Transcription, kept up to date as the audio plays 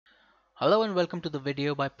Hello and welcome to the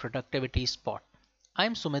video by Productivity Spot.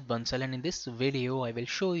 I'm Sumit Bansal, and in this video I will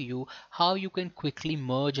show you how you can quickly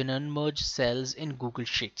merge and unmerge cells in Google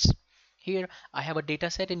Sheets. Here I have a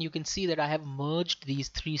data set and you can see that I have merged these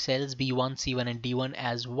three cells B1, C1 and D1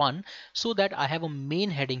 as one, so that I have a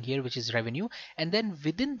main heading here which is revenue, and then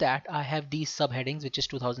within that I have these subheadings which is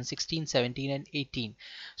 2016, 17 and 18.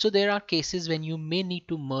 So there are cases when you may need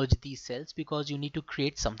to merge these cells because you need to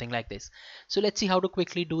create something like this. So let's see how to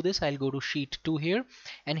quickly do this. I'll go to sheet 2 here,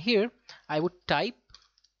 and here I would type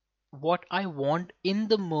what I want in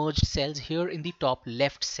the merged cells here in the top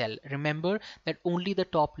left cell. Remember that only the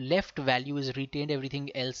top left value is retained, everything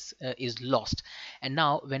else is lost. And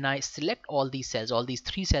now when I select all these cells, all these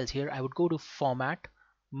three cells here, I would go to format,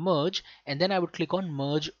 merge, and then I would click on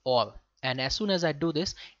merge all. And as soon as I do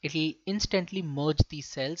this, it will instantly merge these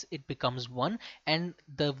cells. It becomes one, and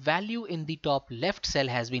the value in the top left cell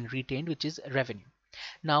has been retained, which is revenue.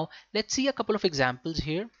 Now let's see a couple of examples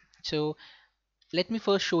here. So let me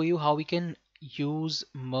first show you how we can use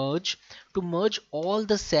merge to merge all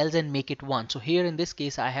the cells and make it one. So here in this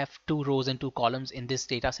case I have 2 rows and 2 columns in this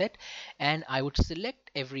data set, and I would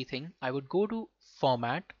select everything. I would go to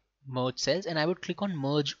format, merge cells, and I would click on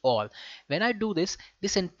merge all. When I do this,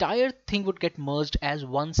 this entire thing would get merged as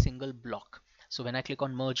one single block. So when I click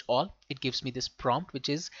on merge all, it gives me this prompt which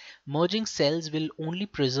is merging cells will only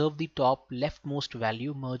preserve the top leftmost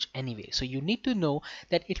value, merge anyway. So you need to know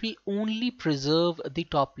that it will only preserve the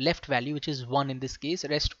top left value, which is 1 in this case.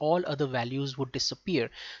 Rest all other values would disappear.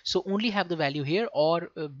 So only have the value here,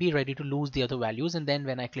 or be ready to lose the other values. And then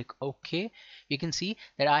when I click OK, you can see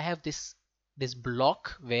that I have this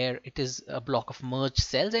block where it is a block of merged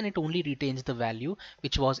cells, and it only retains the value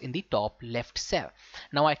which was in the top left cell.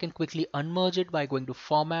 Now I can quickly unmerge it by going to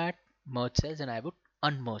format, merge cells, and I would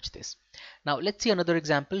unmerge this. Now let's see another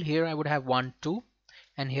example. Here I would have 1, 2,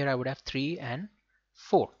 and here I would have 3 and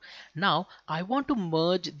 4. Now I want to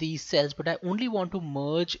merge these cells, but I only want to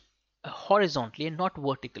merge horizontally and not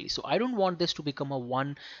vertically. So I don't want this to become a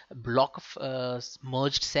one block of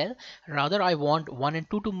merged cell. Rather I want 1 and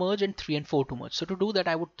 2 to merge and 3 and 4 to merge. So to do that,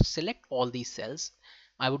 I would select all these cells.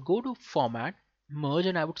 I would go to format, merge,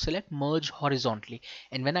 and I would select merge horizontally.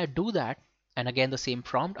 And when I do that, and again the same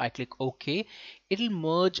prompt, I click OK, it'll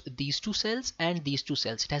merge these two cells and these two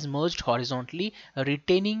cells. It has merged horizontally,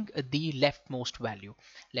 retaining the leftmost value.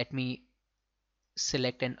 Let me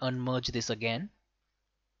select and unmerge this again.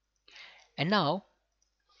 And now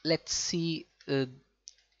let's see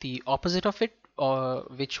the opposite of it,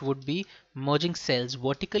 which would be merging cells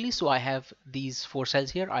vertically. So I have these 4 cells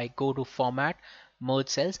here. I go to format, merge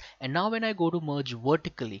cells, and now when I go to merge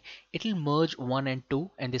vertically, it will merge 1 and 2,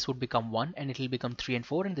 and this would become 1, and it will become 3 and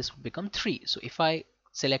 4, and this would become 3. So if I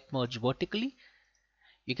select merge vertically,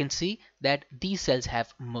 you can see that these cells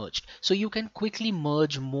have merged. So you can quickly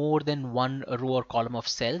merge more than one row or column of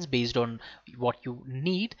cells based on what you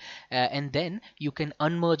need, and then you can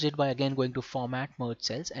unmerge it by again going to format, merge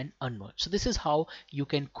cells, and unmerge. So this is how you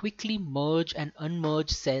can quickly merge and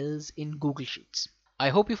unmerge cells in Google Sheets. I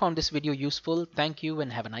hope you found this video useful. Thank you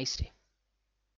and have a nice day.